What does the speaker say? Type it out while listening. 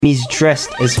He's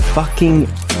dressed as fucking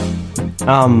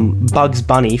Bugs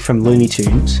Bunny from Looney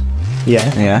Tunes.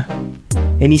 Yeah. Yeah.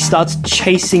 And he starts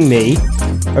chasing me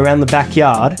around the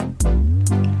backyard.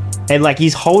 And like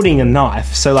he's holding a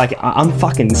knife. So like I'm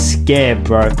fucking scared,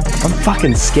 bro. I'm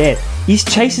fucking scared. He's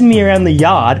chasing me around the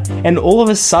yard and all of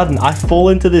a sudden I fall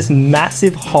into this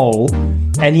massive hole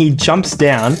and he jumps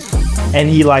down and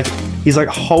he's like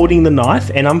holding the knife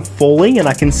and I'm falling and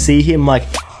I can see him like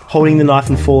holding the knife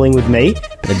and falling with me.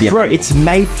 Bro, it's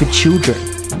made for children.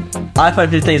 iPhone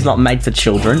 15 is not made for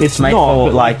children. It's made not, for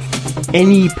but like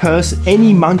any person,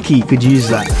 any monkey could use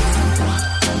that.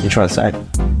 You're trying to say?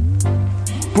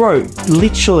 Bro,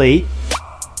 literally,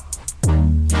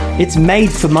 it's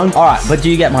made for monkeys. Alright, but do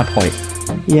you get my point?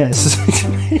 Yes.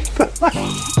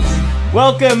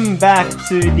 Welcome back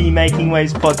to the Making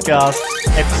Waves podcast,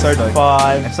 episode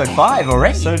 5. Episode 5 already?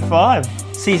 Episode 5.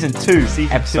 Season 2.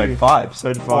 Episode 5.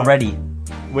 Episode 5. Already.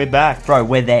 We're back. Bro,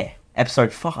 we're there.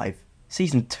 Episode 5.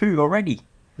 Season 2 already.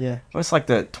 Yeah. Well, it's like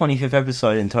the 25th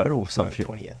episode in total or some shit.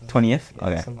 20th. 20th? Yeah,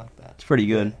 Okay. something like that. It's pretty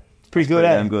good. Yeah. It's pretty good,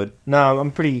 eh? Damn good. No,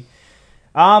 I'm pretty...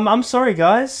 I'm sorry,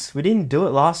 guys. We didn't do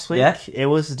it last week. Yeah. It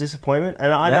was a disappointment.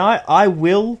 And I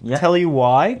will tell you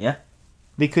why. Yeah.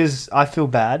 Because I feel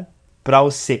bad. But I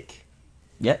was sick.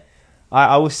 Yeah.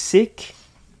 I was sick.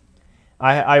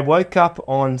 I woke up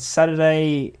on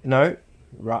Saturday... No.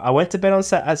 Right. I went to bed on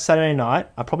Saturday night.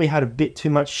 I probably had a bit too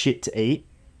much shit to eat.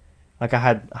 Like I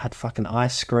had fucking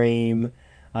ice cream.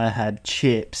 I had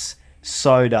chips,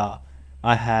 soda.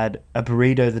 I had a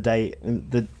burrito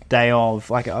the day of.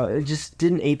 Like I just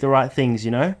didn't eat the right things, you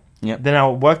know? Yep. Then I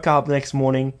woke up the next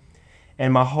morning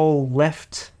and my whole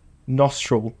left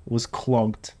nostril was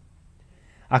clogged.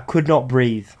 I could not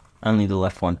breathe. Only the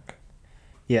left one.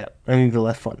 Yeah, only the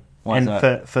left one. Why is that?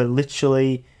 And for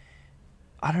literally,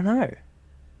 I don't know.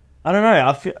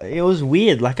 I feel it was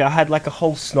weird. Like I had like a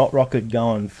whole snot rocket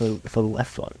going for the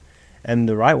left one, and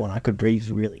the right one I could breathe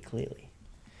really clearly.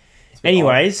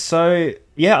 Anyways, so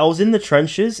yeah, I was in the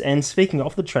trenches, and speaking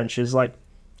of the trenches, like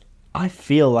I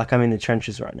feel like I'm in the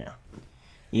trenches right now.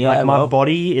 Yeah, like my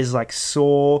body is like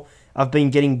sore. I've been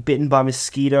getting bitten by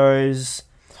mosquitoes.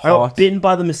 I got bitten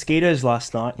by the mosquitoes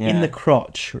last night in the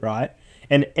crotch, right?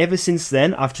 And ever since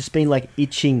then, I've just been like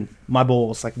itching my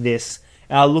balls like this.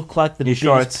 And I look like the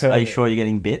biggest pervert. Are you sure you're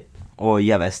getting bit? Or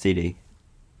you have STD?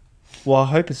 Well, I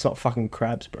hope it's not fucking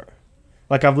crabs, bro.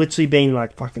 Like, I've literally been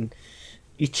like fucking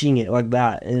itching it like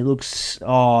that. And it looks...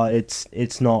 Oh,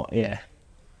 it's not, yeah.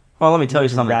 Well, let me tell you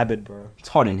something. Rabid, bro. It's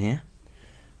hot in here.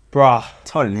 Bruh.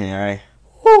 It's hot in here, eh?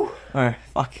 Woo! Oh,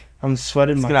 fuck. I'm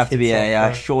sweating It's my going to have to be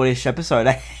tits a shortish episode,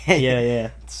 eh?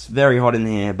 Yeah. It's very hot in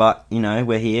here, but, you know,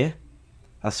 we're here.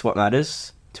 That's what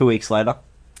matters. 2 weeks later.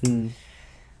 Mm.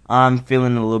 I'm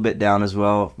feeling a little bit down as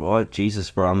well. Oh, Jesus,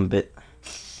 bro. I've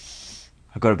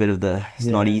got a bit of the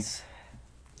snotties.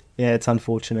 Yeah, it's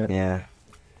unfortunate. Yeah.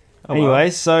 Oh, Anyway,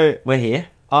 well. so... We're here.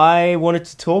 I wanted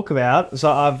to talk about... So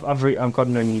I've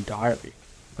gotten a new diary.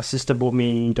 My sister bought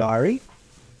me a new diary.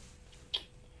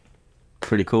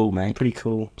 Pretty cool, mate. Pretty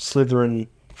cool. Slytherin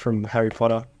from Harry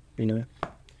Potter, you know.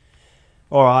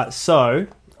 Alright, so...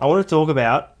 I want to talk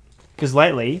about... Because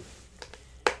lately...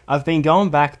 I've been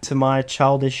going back to my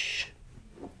childish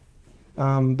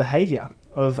behaviour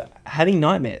of having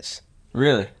nightmares.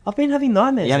 Really? I've been having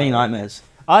nightmares. You had any nightmares?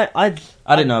 I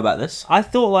didn't know about this. I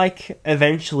thought like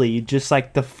eventually you just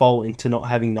like default into not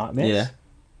having nightmares. Yeah.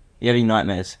 You had any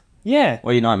nightmares? Yeah.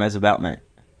 What are your nightmares about, mate?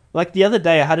 Like the other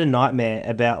day I had a nightmare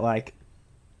about like...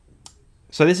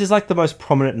 So this is like the most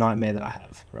prominent nightmare that I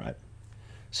have, right?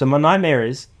 So my nightmare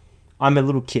is I'm a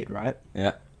little kid, right?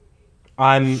 Yeah.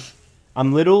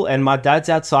 I'm little and my dad's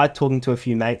outside talking to a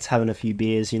few mates, having a few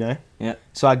beers, you know? Yeah.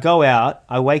 So I go out,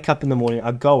 I wake up in the morning,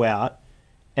 I go out,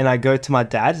 and I go to my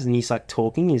dad's and he's like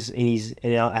talking,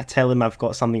 and I tell him I've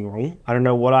got something wrong. I don't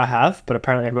know what I have, but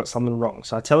apparently I've got something wrong.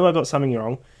 So I tell him I've got something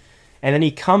wrong, and then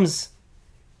he comes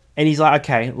and he's like,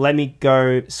 okay, let me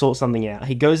go sort something out.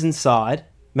 He goes inside,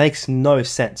 makes no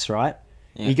sense, right?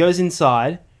 Yeah. He goes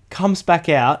inside, comes back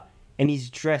out, and he's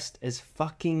dressed as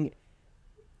fucking...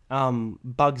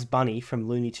 Bugs Bunny from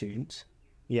Looney Tunes.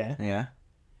 Yeah. Yeah.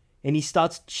 And he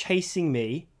starts chasing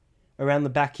me around the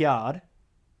backyard.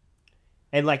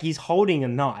 And, like, he's holding a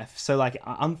knife. So, like,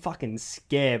 I'm fucking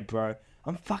scared, bro.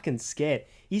 I'm fucking scared.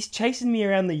 He's chasing me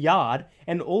around the yard.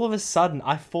 And all of a sudden,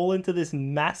 I fall into this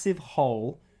massive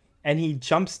hole. And he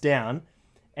jumps down.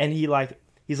 And he's,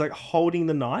 like, holding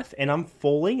the knife. And I'm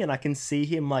falling. And I can see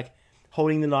him, like,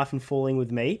 holding the knife and falling with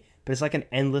me. But it's like an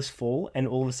endless fall, and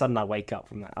all of a sudden I wake up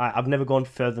from that. I've never gone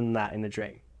further than that in a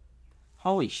dream.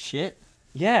 Holy shit.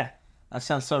 Yeah. That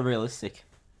sounds so realistic.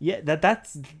 Yeah,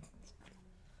 that's...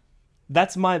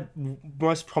 That's my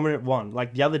most prominent one.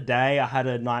 Like the other day, I had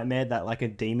a nightmare that like a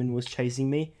demon was chasing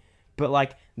me, but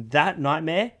like that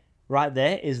nightmare right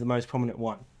there is the most prominent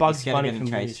one. Bugs scared of Bunny getting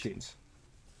from Looney chased? Tunes.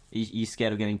 You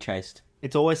scared of getting chased?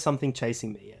 It's always something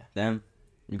chasing me. Yeah, Damn,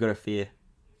 you got a fear.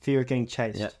 fear of getting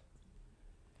chased. Yep.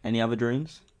 Any other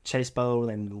dreams? Chased by all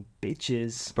them little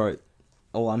bitches. Bro,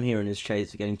 all I'm hearing is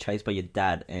getting chased by your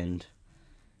dad and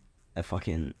a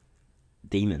fucking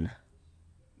demon.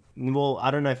 Well,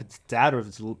 I don't know if it's Dad or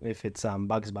if it's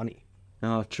Bugs Bunny.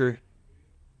 Oh, true.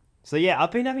 So yeah,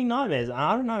 I've been having nightmares.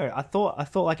 I don't know. I thought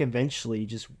like eventually you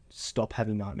just stop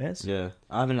having nightmares. Yeah,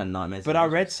 I haven't had nightmares. But I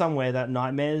read somewhere that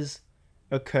nightmares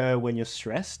occur when you're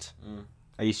stressed.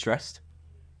 Are you stressed?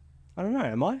 I don't know.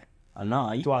 Am I? I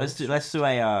know. Do I- Let's do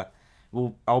a.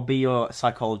 Well, I'll be your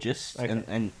psychologist, Okay.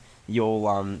 and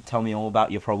you'll tell me all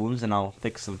about your problems, and I'll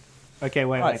fix them. Okay,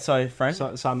 wait. Right. So, friend.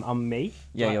 So I'm me.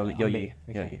 Yeah, Right, you're I'm you. me.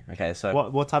 You're Okay. you. Okay. So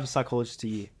What type of psychologist are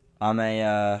you? I'm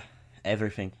a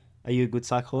everything. Are you a good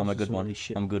psychologist? I'm a good or one. holy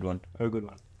shit? I'm a good one. Oh, a good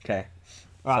one. Okay.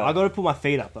 All right, So- I got to put my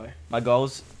feet up though. My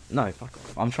goals. No, fuck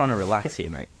off. I'm trying to relax here,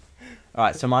 mate. All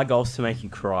right. So my goal's to make you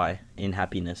cry in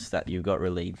happiness that you got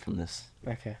relieved from this.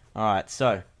 Okay. All right.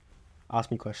 So Ask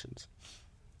me questions.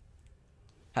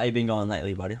 how you been going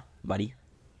lately, buddy?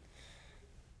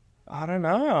 I don't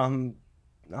know.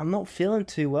 I'm not feeling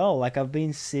too well. Like I've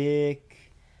been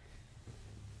sick.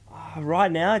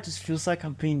 Right now, it just feels like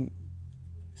I've been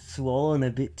swallowing a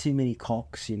bit too many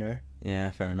cocks. You know.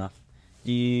 Yeah, fair enough.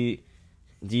 Do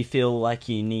you feel like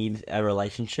you need a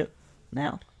relationship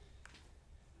now?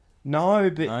 No,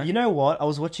 but No? you know what? I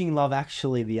was watching Love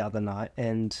Actually the other night,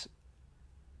 and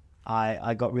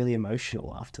I got really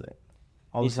emotional after it.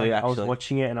 I was saw like, you I was actually?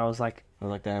 watching it, and I was like, I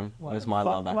was like, damn, "Why where's the my fuck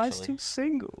love am I actually? still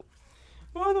single?"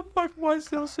 Why the fuck am I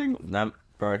still single? No,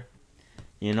 bro.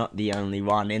 You're not the only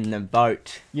one in the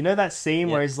boat. You know that scene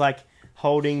Yeah. where he's like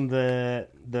holding the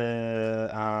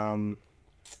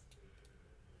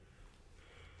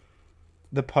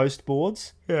post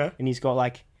boards, Yeah. and he's got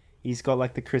like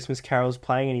the Christmas carols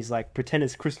playing, and he's like, pretend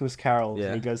it's Christmas carols, Yeah.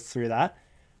 and he goes through that.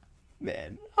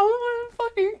 Man, I'm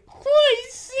fucking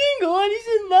he's single and he's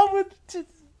in love with.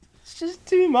 It's just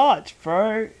too much,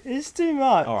 bro. It's too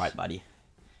much. All right, buddy.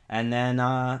 And then,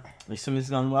 something's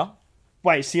going well?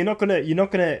 Wait, so you're not gonna?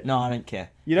 No, I don't care.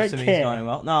 You don't Assuming it's care? going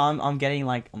well. No, I'm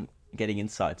getting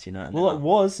insights, you know. and Well, then it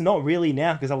was not really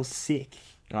now because I was sick.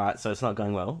 all right, so it's not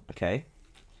going well. Okay.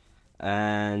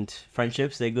 And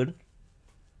friendships, they're good.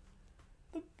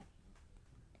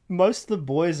 Most of the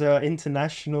boys are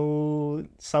international.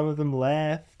 Some of them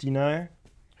left. You know,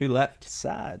 Who left?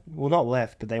 sad. Well, not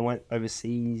left, but they went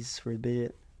overseas for a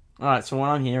bit. All right, so what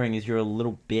I'm hearing is you're a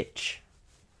little bitch.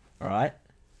 All right.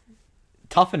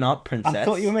 Toughen up, princess. I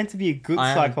thought you were meant to be a good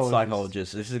I am psychologist. a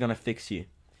psychologist. This is gonna fix you.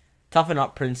 Toughen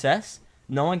up, princess.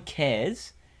 No one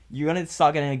cares. You're gonna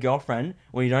start getting a girlfriend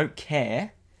when you don't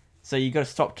care. So you gotta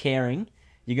stop caring.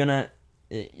 You're gonna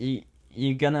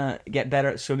get better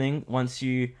at swimming once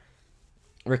you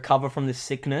recover from this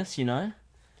sickness. You know.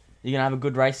 You're gonna have a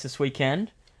good race this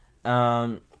weekend.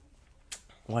 What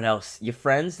else? Your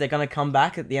friends, they're gonna come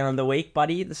back at the end of the week,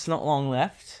 buddy. There's not long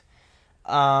left.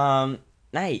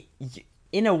 Hey,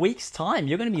 in a week's time,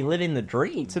 you're gonna be living the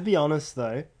dream. To be honest,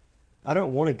 though, I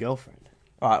don't want a girlfriend.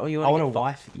 All right, well, you want I want a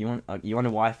wifey. You want a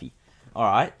wifey. All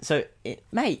right, so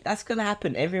mate, that's gonna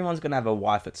happen. Everyone's gonna have a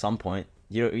wife at some point.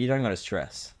 You don't gotta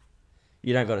stress.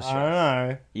 You don't gotta stress. I don't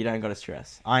know. You don't gotta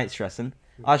stress. I ain't stressing.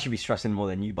 I should be stressing more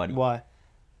than you, buddy. Why?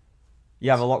 You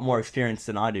have a lot more experience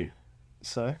than I do.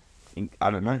 So?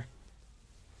 I don't know.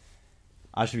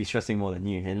 I should be stressing more than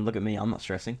you. And look at me, I'm not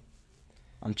stressing.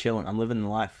 I'm chilling. I'm living the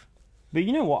life. But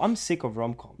you know what? I'm sick of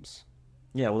rom-coms.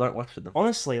 Yeah, well, don't watch them.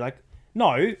 Honestly, like,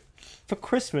 no. For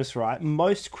Christmas, right?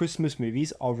 Most Christmas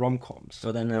movies are rom-coms.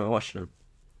 So then watch them.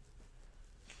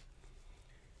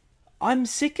 I'm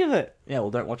sick of it. Yeah,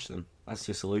 well, don't watch them. That's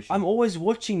your solution. I'm always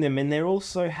watching them and they're all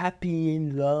so happy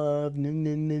in love.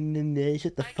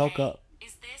 Shut the fuck up.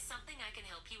 Is there something I can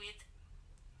help you with?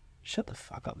 Shut the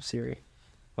fuck up, Siri.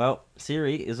 Well,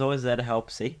 Siri is always there to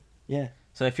help, see? Yeah.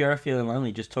 So if you're ever feeling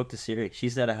lonely, just talk to Siri.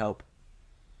 She's there to help.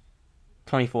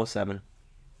 24/7.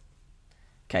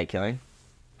 Okay, Kelly.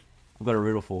 I've got a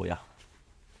riddle for you.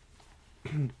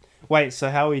 Wait, so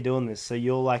how are we doing this? So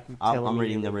you're like telling I'm me...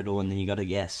 reading the riddle and then you got to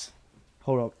guess.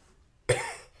 Hold up.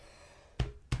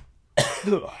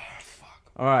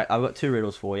 Alright, I've got 2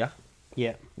 riddles for you.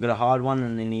 Yeah. I've got a hard one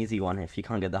and an easy one. If you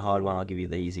can't get the hard one, I'll give you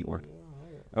the easy one.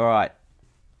 Alright.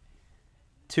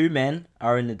 2 men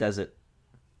are in the desert.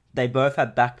 They both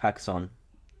have backpacks on.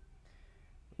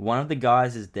 One of the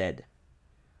guys is dead.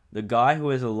 The guy who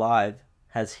is alive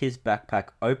has his backpack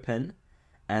open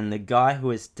and the guy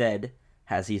who is dead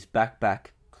has his backpack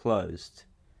closed.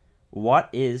 What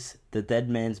is the dead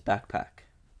man's backpack?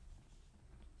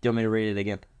 Do you want me to read it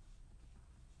again?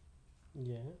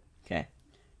 Yeah. Okay.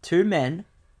 2 men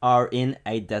are in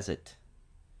a desert.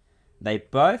 They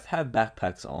both have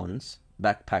backpacks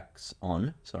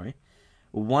on, sorry.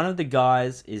 One of the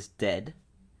guys is dead.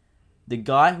 The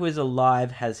guy who is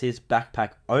alive has his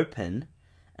backpack open,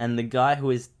 and the guy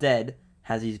who is dead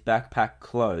has his backpack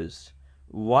closed.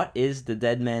 What is the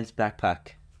dead man's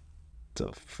backpack?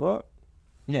 The fuck?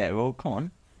 Yeah, well, come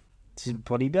on. It's his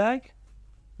body bag?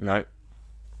 No.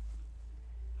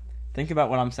 Think about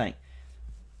what I'm saying.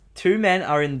 2 men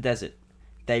are in the desert.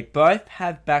 They both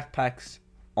have backpacks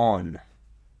on.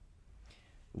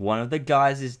 One of the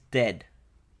guys is dead.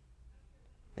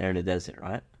 They're in the desert,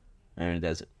 right? They're in the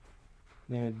desert.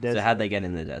 So how'd they get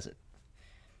in the desert?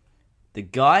 The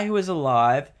guy who is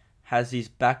alive has his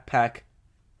backpack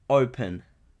open.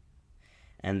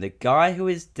 And the guy who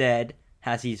is dead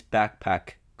has his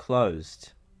backpack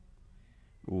closed.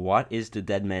 What is the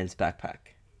dead man's backpack?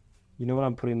 You know what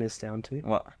I'm putting this down to?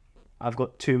 What? I've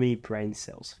got too many brain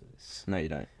cells for this. No, you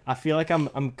don't. I feel like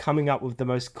I'm coming up with the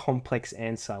most complex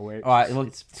answer where Alright, well,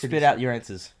 it's pretty spit out your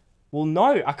answers. Well,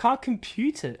 no, I can't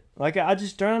compute it. Like, I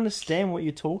just don't understand what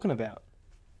you're talking about.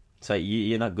 So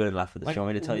you're not good enough for this. Like, You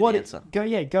want me to tell you what the answer?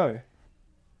 Go.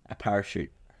 A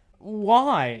parachute.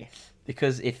 Why?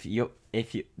 Because if you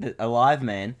the alive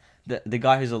man, the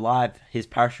guy who's alive, his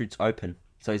parachute's open,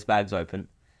 so his bag's open,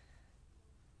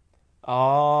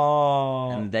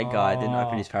 Oh. and the dead guy didn't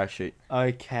open his parachute.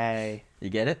 Okay. You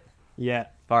get it? Yeah.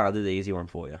 Fine, I'll do the easy one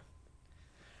for you.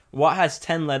 What has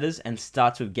 10 letters and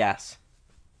starts with gas?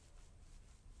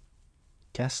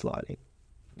 Gaslighting.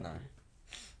 No.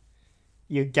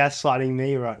 You're gaslighting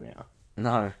me right now.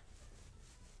 No.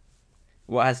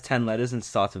 What has 10 letters and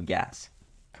starts with gas?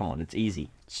 Come on, it's easy.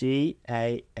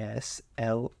 GASLI.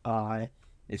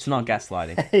 It's not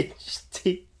gaslighting,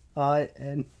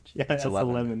 HTIN. Yeah, that's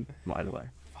 11. by the way.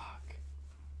 Fuck.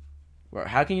 Well,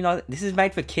 how can you not? This is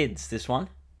made for kids, this one.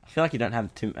 I feel like you don't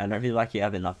have too... I don't feel like you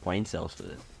have enough brain cells for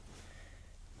this.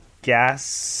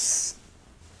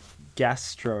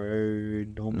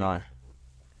 Gastronom. No.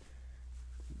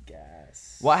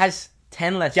 Gas. What has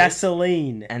 10 letters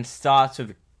Gasoline. and starts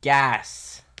with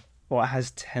gas? What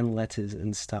has 10 letters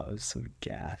and starts with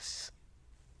gas?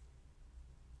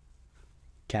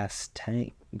 Gas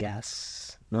tank.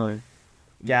 Gas. No.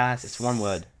 Gas. It's one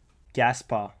word.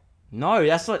 Gasper. No,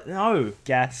 that's what... No.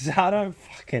 Gas. I don't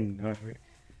fucking know.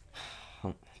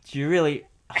 Do you really...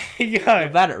 You're Yo.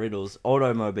 bad at riddles.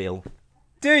 Automobile.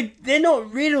 Dude, they're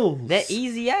not riddles. They're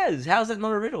easy as. How's that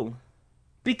not a riddle?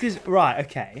 Because, right,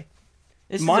 okay.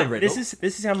 This is a riddle. This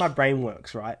is how my brain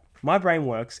works, right? My brain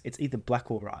works, it's either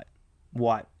black or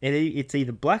white. It's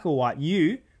either black or white.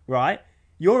 You, right?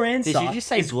 Your answer Did you just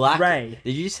say is black? grey.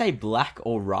 Did you just say black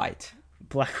or right?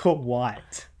 Black or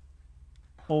white.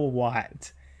 Or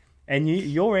white. And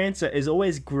your answer is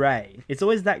always grey. It's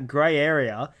always that grey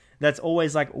area that's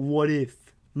always like, what if?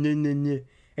 No.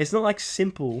 It's not like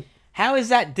simple. How is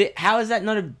that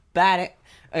not a bad...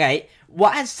 Okay,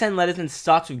 what has 10 letters and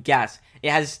starts with gas?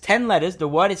 It has 10 letters, the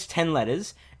word is 10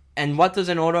 letters, and what does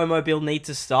an automobile need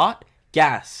to start?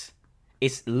 Gas.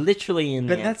 It's literally in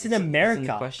But the that's in it's in the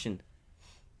America. question.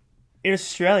 In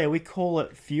Australia, we call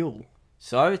it fuel.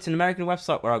 So, it's an American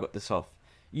website where I got this off.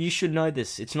 You should know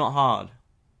this, it's not hard.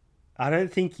 I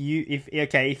don't think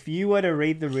if you were to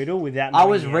read the riddle without I knowing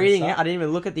was the reading answer- it, I didn't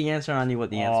even look at the answer and I knew what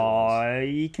the answer was. Oh,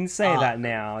 you can say that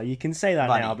now. You can say that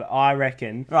Buddy. now, but I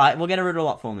reckon... Right, well get a riddle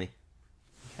up for me.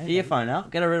 Get your phone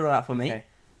out, get a riddle out for me. Okay.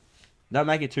 Don't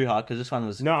make it too hard, because this one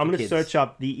was No, I'm for going to kids. search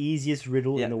up the easiest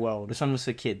riddle Yeah, in the world. This one was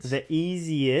for kids. The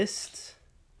easiest...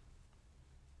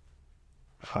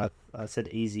 I said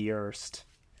easierst.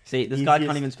 See, this guy can't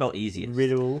easiest even spell easiest.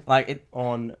 Riddle Like, it...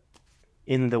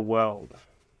 in the world.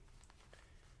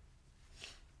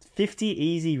 50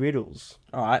 easy riddles.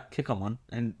 Alright, kick on one,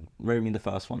 and read me the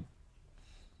first one.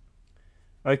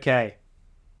 Okay.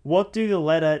 What do the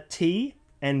letter T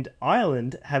and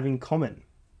Ireland have in common?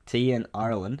 T in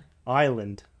Ireland.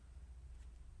 Ireland.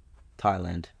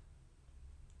 Thailand.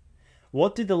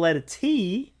 What do the letter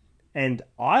T and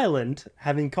Ireland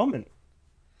have in common?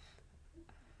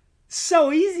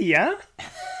 So easy, huh?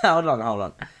 hold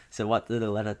on. So what do the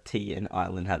letter T in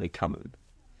Ireland have in common?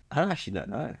 I actually don't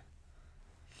know.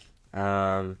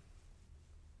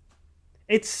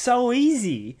 It's so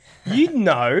easy. You'd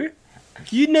know.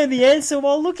 You'd know the answer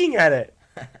while looking at it.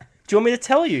 Do you want me to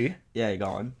tell you? Yeah, go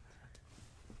on.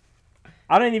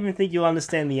 I don't even think you'll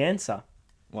understand the answer.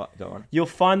 What? Go on. You'll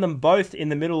find them both in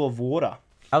the middle of water.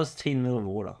 I was T in the middle of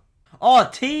water. Oh,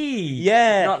 tea.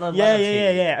 Yeah, Not the yeah, letter yeah,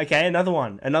 yeah, T. yeah. Okay, another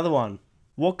one.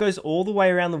 What goes all the way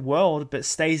around the world but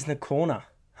stays in the corner?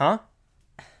 Huh?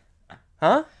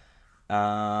 Huh?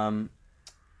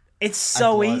 It's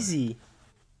so globe. easy.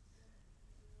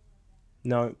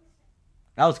 No,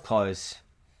 That was close.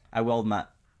 A world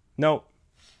map. no.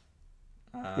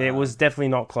 It was definitely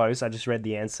not close. I just read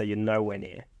the answer. You're nowhere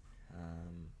near.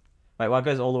 Wait, what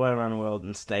goes all the way around the world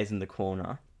and stays in the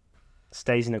corner?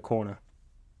 Stays in a corner.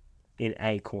 In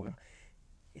a corner.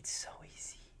 It's so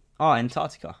easy. Oh,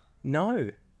 Antarctica. No,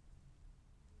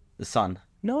 The sun.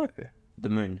 no, The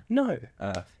moon. no.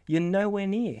 Earth. You're nowhere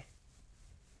near.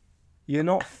 You're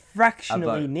not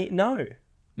fractionally boat. near. No,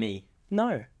 Me.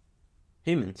 no,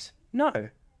 Humans. no.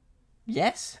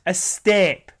 Yes. A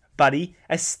step, buddy.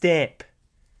 A step.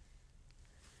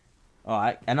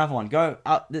 Alright, another one. Go.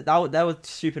 That were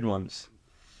stupid ones.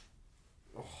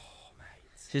 Oh,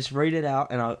 mate. Just read it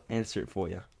out and I'll answer it for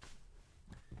you.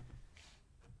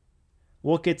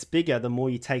 What gets bigger the more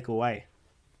you take away?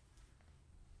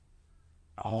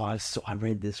 Oh, I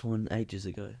read this one ages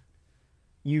ago.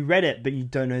 You read it, but you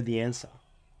don't know the answer.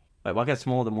 Wait, what gets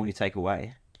smaller the more you take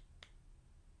away?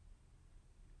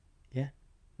 Yeah.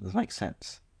 Does make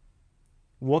sense.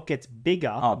 What gets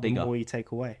bigger, bigger. the more you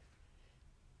take away?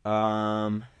 Debt.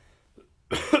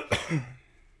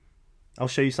 I'll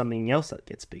show you something else that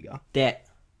gets bigger.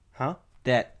 Huh?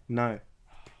 Debt. No.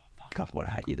 Fuck, I would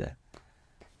hate you there.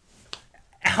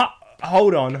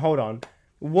 Hold on.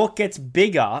 What gets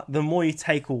bigger the more you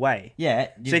take away? Yeah.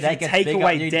 So if you take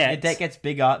away your debt... debt gets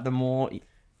bigger the more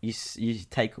you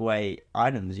take away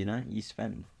items, you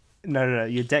spend. No.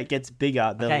 Your debt gets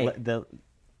bigger. Okay.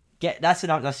 That's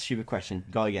a stupid question.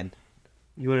 Go again.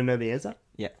 You want to know the answer?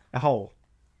 Yeah. A hole,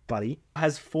 buddy,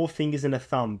 has 4 fingers and a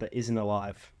thumb but isn't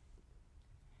alive.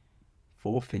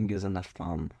 4 fingers and a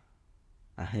thumb.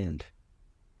 A hand.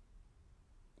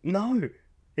 No,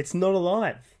 it's not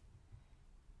alive.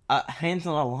 A hand's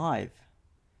not alive.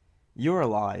 You're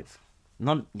alive.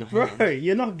 Not your Bro, hand.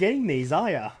 you're not getting these, are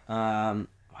ya?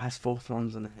 Has 4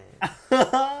 thumbs and a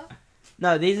hand.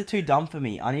 No, these are too dumb for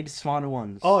me. I need smarter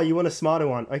ones. Oh, you want a smarter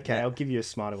one? Okay, Yeah. I'll give you a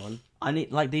smarter one.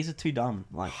 These are too dumb.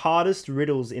 Like, Hardest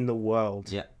riddles in the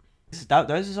world. yeah.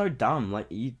 Those are so dumb. Like,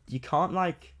 you can't,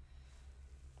 like...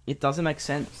 It doesn't make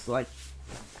sense. Like...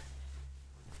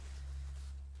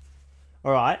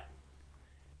 Alright.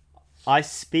 I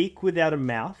speak without a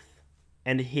mouth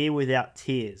and hear without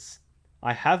tears.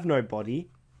 I have no body,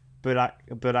 but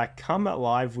I come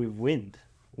alive with wind.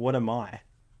 What am I?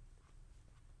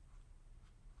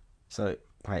 So,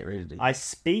 wait, read it. I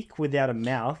speak without a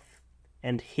mouth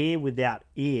and hear without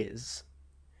ears.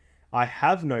 I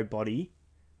have no body,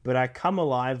 but I come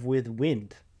alive with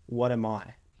wind. What am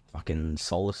I? Fucking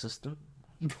solar system?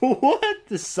 What?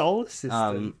 The solar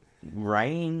system?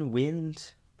 Rain,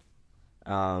 wind,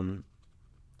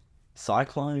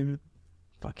 cyclone,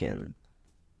 fucking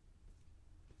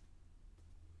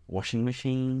washing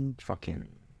machine, fucking...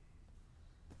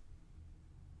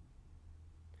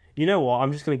 You know what?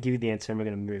 I'm just going to give you the answer and we're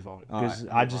going to move on. Because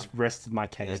Alright, I move just on. rested my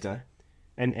case. Echo.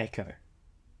 An echo.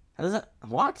 How does that...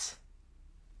 What?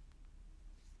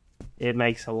 It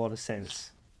makes a lot of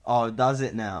sense. Oh, does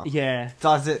it now? Yeah.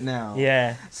 Does it now?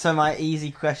 Yeah. So my easy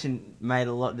question didn't make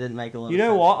a lot You of sense.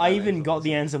 know what? I That even makes a got lot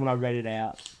the of answer when I read it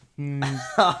out. sense.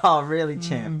 Oh, really,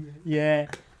 champ? Yeah.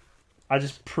 I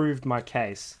just proved my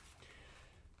case.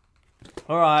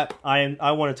 Alright,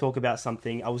 I want to talk about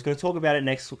something. I was going to talk about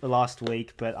it last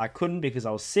week, but I couldn't because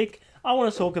I was sick. I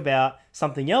want to talk about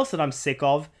something else that I'm sick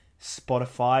of.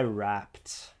 Spotify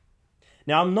Wrapped.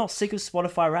 Now, I'm not sick of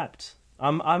Spotify Wrapped.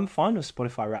 I'm fine with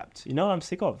Spotify Wrapped. You know what I'm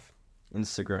sick of?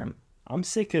 Instagram. I'm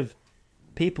sick of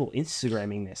people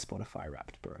Instagramming their Spotify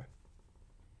Wrapped, bro.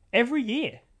 Every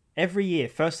year,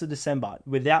 1st of December,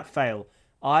 without fail,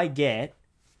 I get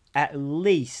at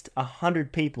least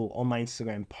 100 people on my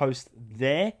Instagram post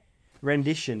their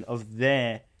rendition of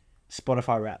their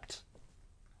Spotify Wrapped.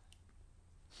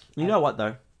 You know what,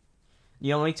 though?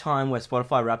 The only time where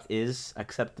Spotify Wrapped is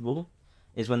acceptable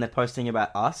is when they're posting about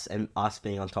us and us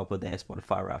being on top of their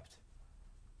Spotify Wrapped.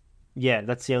 Yeah,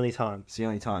 that's the only time. It's the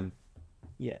only time.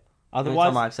 Yeah. The only time I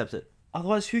Otherwise, accept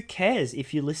it. who cares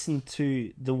if you listen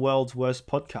to the world's worst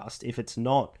podcast if it's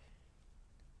not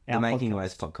The our Making podcast?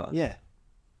 Waves podcast. Yeah.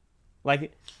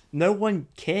 Like, no one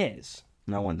cares.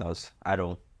 No one does. At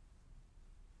all.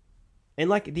 And,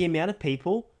 like, the amount of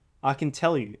people, I can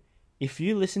tell you, if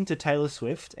you listen to Taylor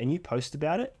Swift and you post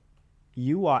about it,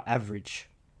 you are average.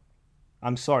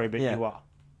 I'm sorry, but Yeah. you are.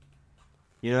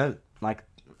 You know, like,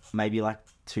 maybe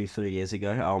 2-3 years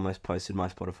ago, I almost posted my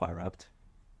Spotify Wrapped.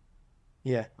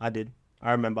 Yeah, I did.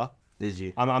 I remember. Did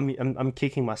you? I'm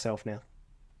kicking myself now.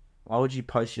 Why would you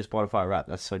post your Spotify rap?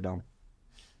 That's so dumb.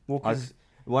 Well, 'cause-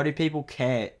 Why do people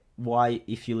care? Why,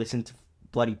 if you listen to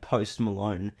bloody Post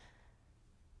Malone?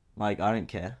 Like, I don't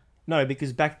care. no,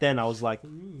 because back then I was like,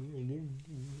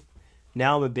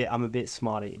 now I'm a bit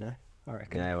smarter, you know. I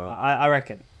reckon. Yeah, well. I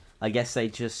reckon. I guess they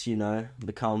just,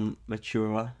 become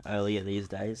maturer earlier these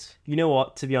days. You know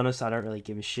what? To be honest, I don't really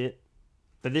give a shit.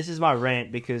 But this is my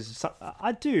rant because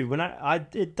I do when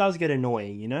it does get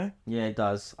annoying, you know. Yeah, it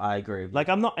does. I agree. Like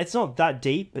it's not that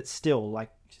deep, but still,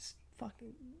 like,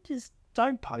 just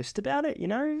don't post about it, you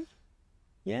know.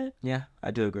 Yeah, Yeah, I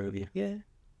do agree with you. yeah.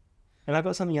 And I've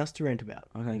got something else to rant about.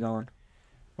 Okay, go on.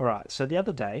 All right. So the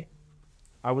other day,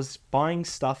 I was buying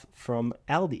stuff from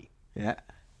Aldi. Yeah.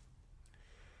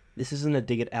 This isn't a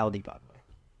dig at Aldi, by the way.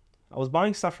 I was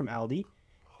buying stuff from Aldi,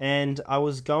 and I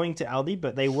was going to Aldi,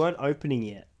 but they weren't opening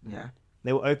yet. Yeah.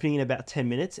 They were opening in about 10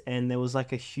 minutes, and there was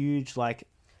like a huge like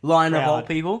Line of crowd old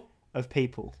people. of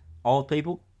people. Old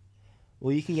people.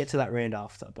 Well, you can get to that rant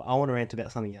after, but I want to rant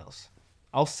about something else.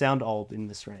 I'll sound old in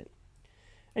this rant.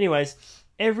 Anyways,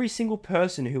 every single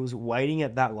person who was waiting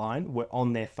at that line were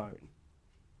on their phone.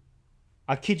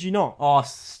 I kid you not. Oh,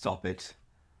 stop it!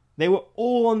 They were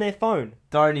all on their phone.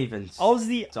 Don't even. I was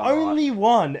the stop. only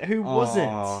one who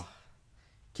wasn't. Oh,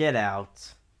 get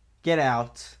out! Get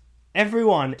out!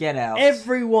 Everyone, Get out!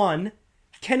 everyone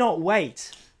cannot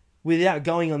wait without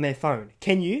going on their phone.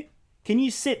 Can you? Can you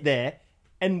sit there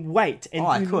and wait and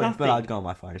I do could, nothing? but I'd go on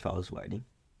my phone if I was waiting.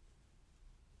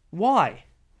 Why?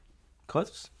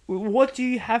 Cause. What do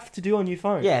you have to do on your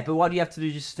phone? Yeah, but what do you have to do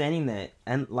just standing there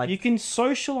and like? You can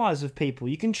socialize with people.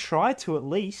 You can try to at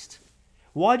least.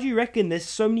 Why do you reckon there's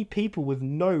so many people with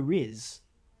no Riz?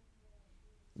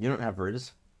 You don't have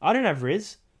Riddles. I don't have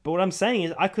Riz, but what I'm saying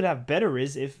is I could have better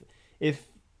Riz if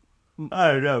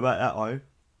I don't know about that one.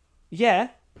 yeah.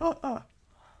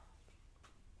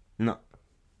 No,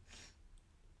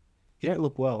 You don't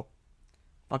look well.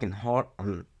 fucking hot.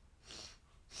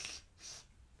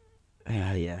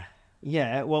 Yeah.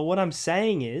 Yeah, well, what I'm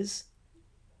saying is,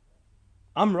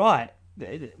 I'm right.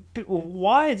 But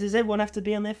why does everyone have to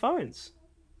be on their phones?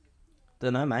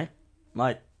 Don't know, mate.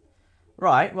 Like,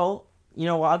 right, well, you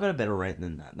know what? I got a better rant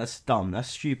than that. That's dumb. That's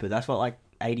stupid. That's what, like,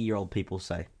 80-year-old people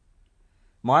say.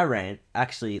 My rant,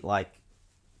 actually, like,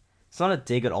 it's not a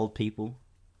dig at old people.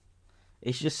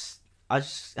 It's just, I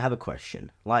just have a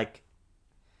question. Like,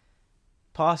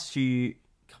 past few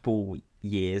couple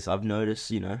years, I've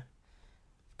noticed,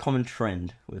 common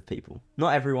trend with people.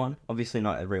 Not everyone, obviously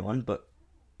not everyone, but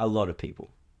a lot of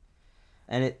people.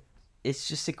 And it's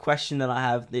just a question that I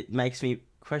have that makes me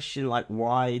question, like,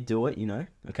 why do it,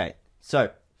 Okay, so,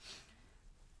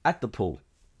 at the pool,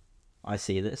 I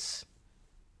see this.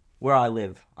 Where I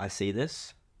live, I see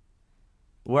this.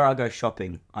 Where I go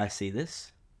shopping, I see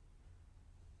this.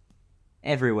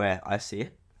 Everywhere, I see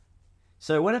it.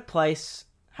 So when a place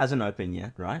hasn't opened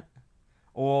yet, right?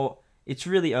 Or it's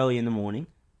really early in the morning,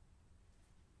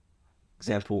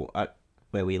 example, at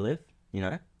where we live,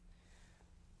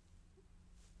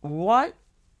 what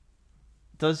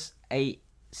does a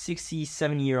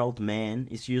 67-year-old man,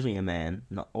 it's usually a man,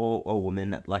 not or a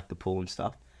woman at like the pool and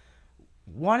stuff,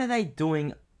 what are they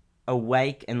doing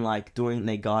awake and like doing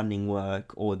their gardening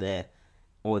work or their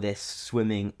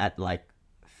swimming at like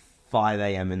 5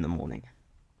 a.m. in the morning?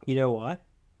 You know why?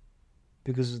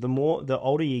 Because the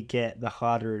older you get, the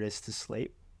harder it is to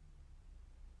sleep.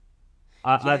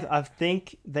 I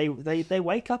think they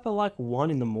wake up at like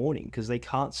 1 in the morning because they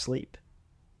can't sleep.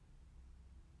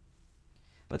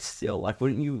 But still, like,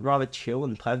 wouldn't you rather chill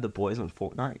and play with the boys on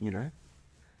Fortnite?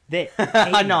 They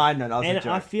I know. That was a and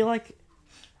joke.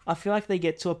 I feel like they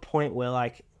get to a point where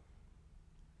like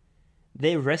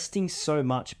they're resting so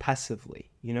much passively.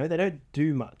 They don't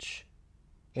do much.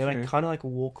 They like True. kind of like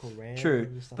walk around. True,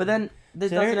 and stuff but like then that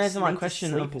So they doesn't don't answer my need to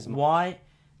question sleep of as much. why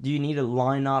do you need to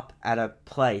line up at a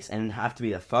place and have to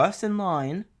be the first in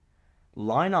line,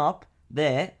 line up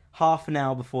there half an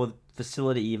hour before the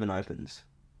facility even opens?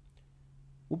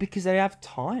 Well, because they have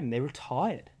time. They're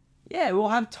retired. Yeah, we'll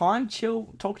have time,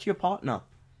 chill, talk to your partner.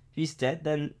 If he's dead,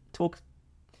 then talk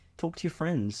to your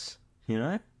friends,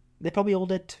 They're probably all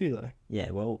dead too, though.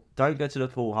 Yeah, well, don't go to the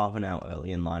pool half an hour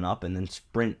early and line up and then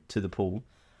sprint to the pool.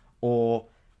 Or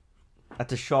at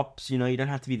the shops, you don't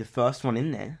have to be the first one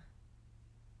in there.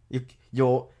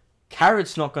 Your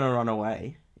carrot's not going to run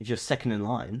away if you're second in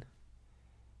line.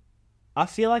 I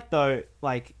feel like, though,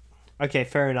 like, okay,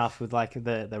 fair enough with, like,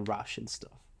 the rush and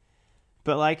stuff.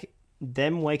 But, like,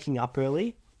 them waking up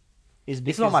early is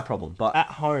because It's not my problem, but at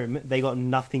home, they got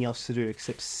nothing else to do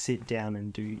except sit down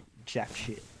and do jack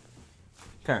shit.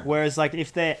 Fair enough. Whereas, like,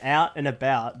 if they're out and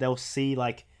about, they'll see,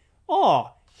 like,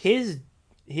 oh, here's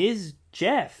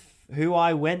Jeff, who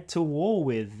I went to war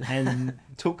with and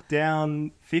took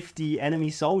down 50 enemy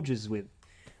soldiers with.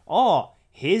 Oh,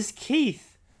 here's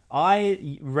Keith.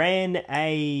 I ran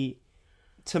a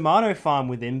tomato farm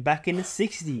with him back in the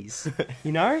 60s.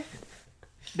 You know?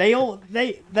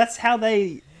 That's how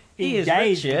they He is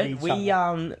engage with Richard. each We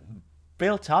other.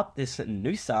 built up this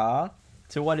Noosa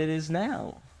to what it is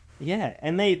now. Yeah,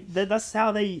 and that's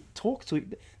how they talk to.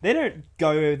 They don't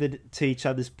go over to each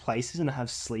other's places and have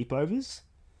sleepovers.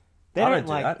 They I don't don't do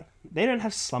like. that. They don't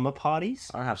have slumber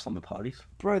parties, I don't have slumber parties.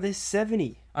 bro. They're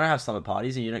 70. I don't have slumber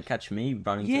parties, and you don't catch me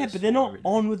running. to Yeah, the but they're store not every day.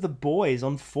 on with the boys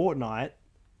on Fortnite,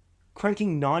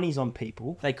 cranking 90s on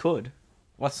people. They could.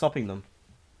 What's stopping them?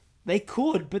 They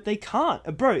could, but they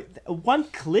can't, bro. One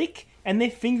click and their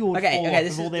finger would fall off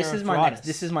This of all their is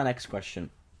arthritis. my next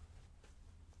question.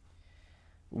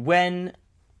 When,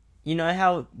 you know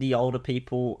how the older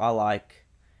people are like,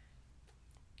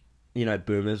 you know,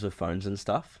 boomers with phones and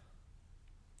stuff.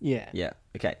 Yeah. Yeah.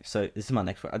 Okay. So this is my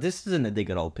next one. This isn't a dig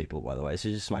at old people, by the way. This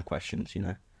is just my questions. You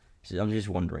know, I'm just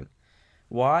wondering,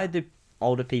 why do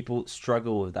older people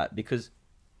struggle with that? Because,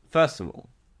 first of all,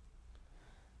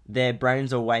 their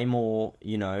brains are way more,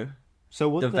 you know, So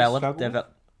what developed they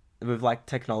with like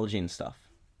technology and stuff.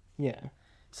 Yeah.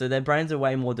 So their brains are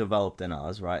way more developed than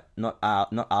ours, right? Not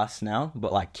us now,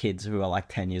 but like kids who are like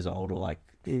 10 years old or like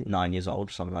 9 years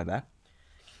old, something like that.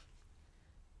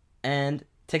 And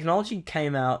technology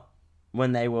came out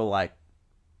when they were like,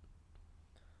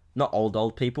 not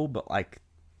old people, but like,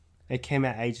 It came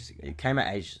out ages ago. it came out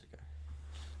ages ago.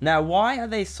 Now, why are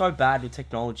they so bad with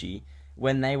technology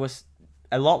when they were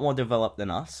a lot more developed than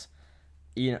us?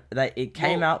 You know, it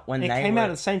came out when it they came were... out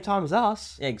at the same time as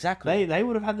us. Yeah, exactly. They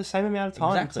would have had the same amount of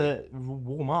time Exactly. to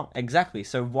warm up. Exactly.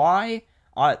 So why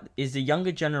is the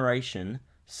younger generation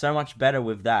so much better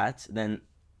with that than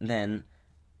tell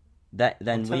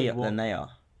you what. than they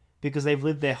are? Because they've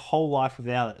lived their whole life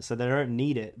without it, so they don't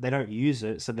need it. They don't use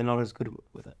it, so they're not as good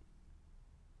with it.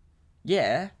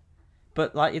 Yeah,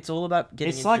 but like it's all about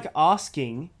getting. It's like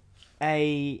asking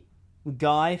a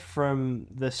guy from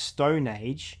the Stone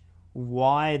Age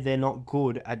why they're not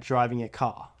good at driving a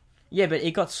car. Yeah, but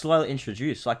it got slowly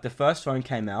introduced. Like the first phone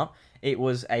came out, it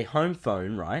was a home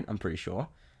phone, right? I'm pretty sure.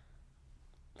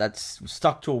 That's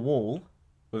stuck to a wall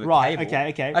with a Right, cable.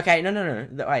 okay. Okay, no.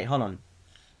 Wait, hold on.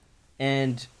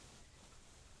 And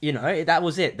you know, that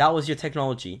was it. That was your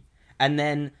technology. And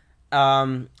then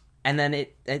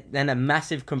then a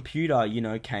massive computer, you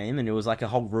know, came and it was like a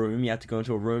whole room. You had to go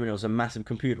into a room and it was a massive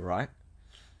computer, right?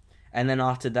 And then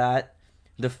after that,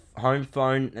 the home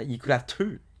phone, you could have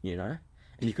two, you know?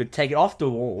 And you could take it off the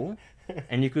wall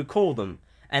and you could call them.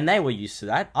 And they were used to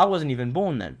that. I wasn't even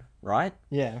born then, right?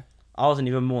 Yeah. I wasn't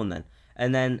even born then.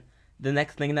 And then the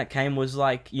next thing that came was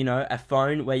like, you know, a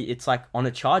phone where it's like on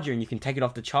a charger and you can take it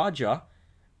off the charger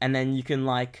and then you can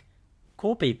like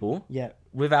call people Yeah.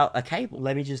 without a cable.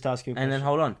 Let me just ask you a question. And then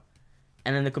hold on.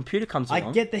 And then the computer comes I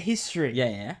along. get the history.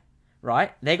 Yeah.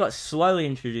 Right? They got slowly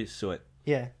introduced to it.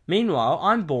 Yeah. Meanwhile,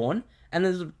 I'm born and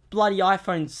there's a bloody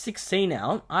iPhone 16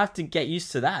 out. I have to get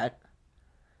used to that.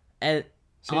 And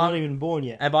So you're not even born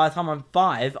yet. and by the time I'm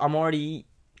 5, I'm already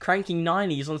cranking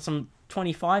 90s on some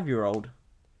 25-year-old.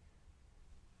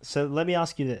 So let me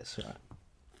ask you this, right?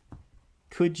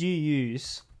 Could you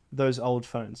use those old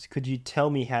phones? Could you tell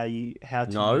me how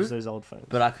to No, use those old phones?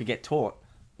 But I could get taught.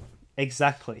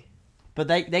 Exactly. But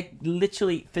they're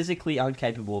literally physically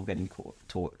incapable of getting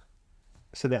taught.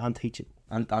 So they're unteachable.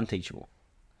 Unteachable.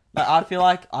 But I feel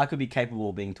like I could be capable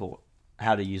of being taught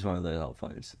how to use one of those old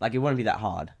phones. Like, it wouldn't be that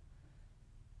hard.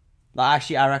 Like,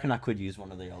 actually, I reckon I could use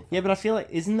one of the old phones. Yeah, but I feel like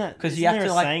isn't Because you have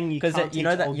to like, because you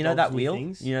know that old wheel,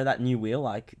 things? you know that new wheel,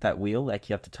 like that wheel, like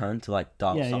you have to turn to like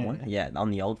dial Yeah, someone. yeah. Yeah,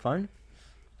 on the old phone,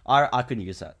 I couldn't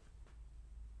use that.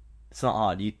 It's not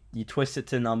hard. You twist it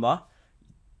to the number,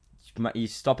 you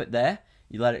stop it there,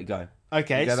 you let it go.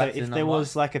 Okay, You go so back to if the there number,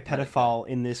 was like a let it pedophile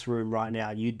in this room right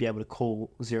now, you'd be able to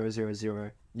call 000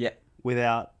 Yeah,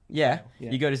 without. yeah.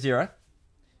 Yeah. You go to 0,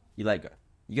 you let it go.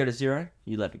 You go to 0,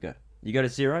 you let it go. You go to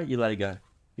 0, you let it go.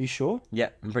 You sure? Yeah,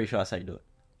 I'm pretty sure that's how you do it.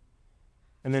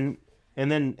 And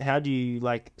then how do you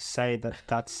like say that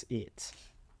that's it?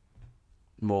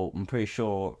 Well, I'm pretty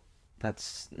sure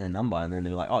that's a number, and then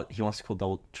they're like, oh, he wants to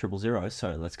call 000,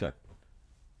 so let's go.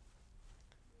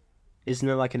 Isn't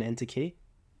it like an enter key?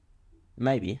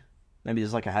 Maybe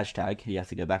there's like a hashtag. You have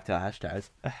to go back to our hashtags.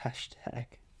 A hashtag.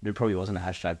 There probably wasn't a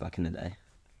hashtag back in the day,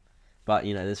 but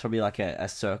you know, there's probably like a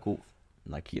circle,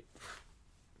 like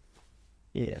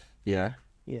Yeah. yeah,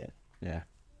 Yeah. yeah.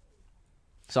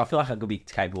 So I feel like I could be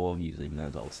capable of using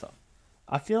those old stuff.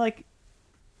 I feel like,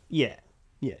 yeah,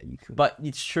 you could. But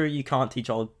it's true, you can't teach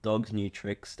old dogs new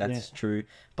tricks. That's true.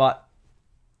 But,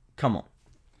 come on.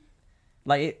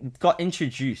 Like, it got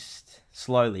introduced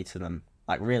slowly to them.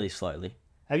 Like, really slowly.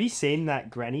 Have you seen that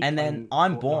granny? And then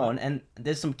I'm born, and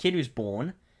there's some kid who's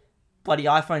born, bloody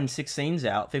iPhone 16's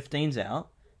out, 15's out.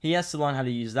 He has to learn how to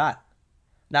use that.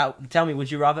 Now, tell me,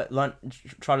 would you rather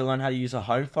try to learn how to use a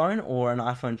home phone or an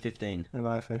iPhone 15? An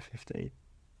iPhone 15.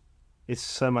 It's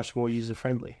so much more user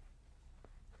friendly.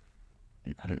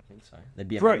 I don't think so. They'd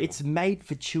be Bro, available. it's made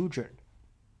for children.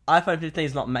 iPhone 15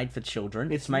 is not made for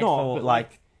children. It's made not, for, but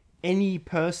like... any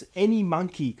person, any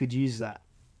monkey could use that.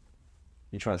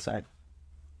 You're trying to say?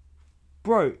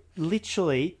 Bro,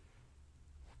 literally,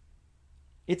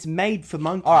 it's made for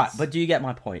monkeys. Alright, but do you get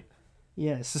my point?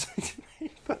 Yes, it's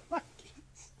made for monkeys.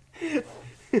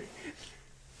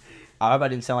 I hope I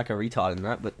didn't sound like a retard in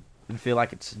that, but I feel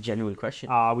like it's a genuine question.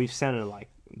 We've sounded like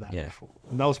that Yeah. before.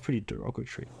 And that was pretty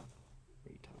derogatory.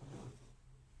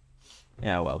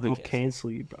 Yeah, well, who I'll cares?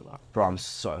 cancel you, brother. Bro, I'm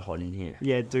so hot in here.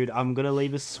 Yeah, dude, I'm gonna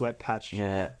leave a sweat patch.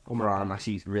 Yeah, Oh my bro, God. I'm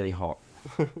actually really hot.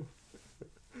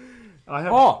 I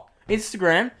have. Oh,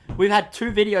 Instagram. We've had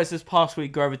 2 videos this past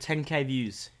week go over 10k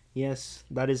views. Yes,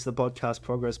 that is the podcast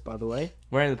progress, by the way.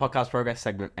 We're in the podcast progress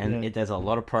segment, and Yeah. there's a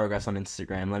lot of progress on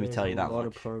Instagram. Let me tell you that A lot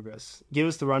much. of progress. Give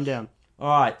us the rundown. All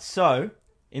right, so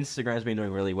Instagram's been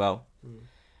doing really well.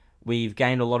 We've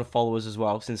gained a lot of followers as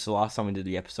well since the last time we did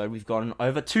the episode. We've gotten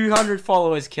over 200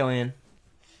 followers, Killian.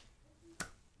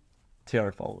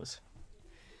 200 followers.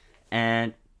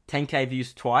 And 10k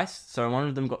views twice. So one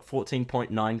of them got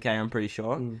 14.9k, I'm pretty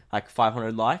sure. Like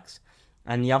 500 likes.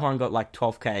 And the other one got like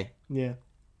 12k. Yeah,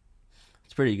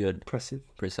 It's pretty good. impressive.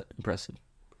 Impressive.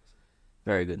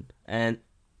 Very good. And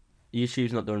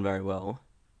YouTube's not doing very well.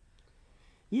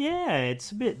 Yeah,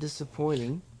 it's a bit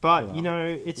disappointing, but Well, you know,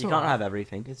 it's You all can't right. have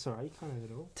everything. It's alright. You can't have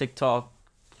it all. TikTok,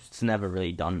 it's never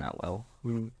really done that well.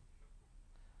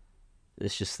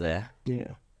 It's just there.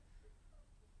 Yeah,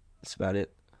 That's about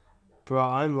it. bro,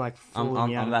 I'm like I'm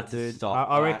falling out, about of to it, dude. stop.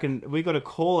 I reckon we got to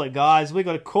call it, guys. We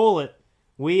got to call it.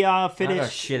 We are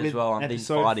finished shit as with well. I've been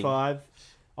episode fighting. 5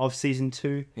 of season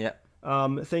 2. Yep.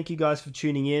 Thank you guys for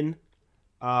tuning in.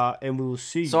 And we will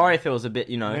see you. Sorry if it was a bit,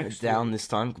 Next down this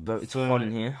time, but it's for hot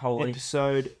in here. Holy.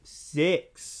 episode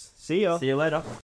 6. See ya. See you later.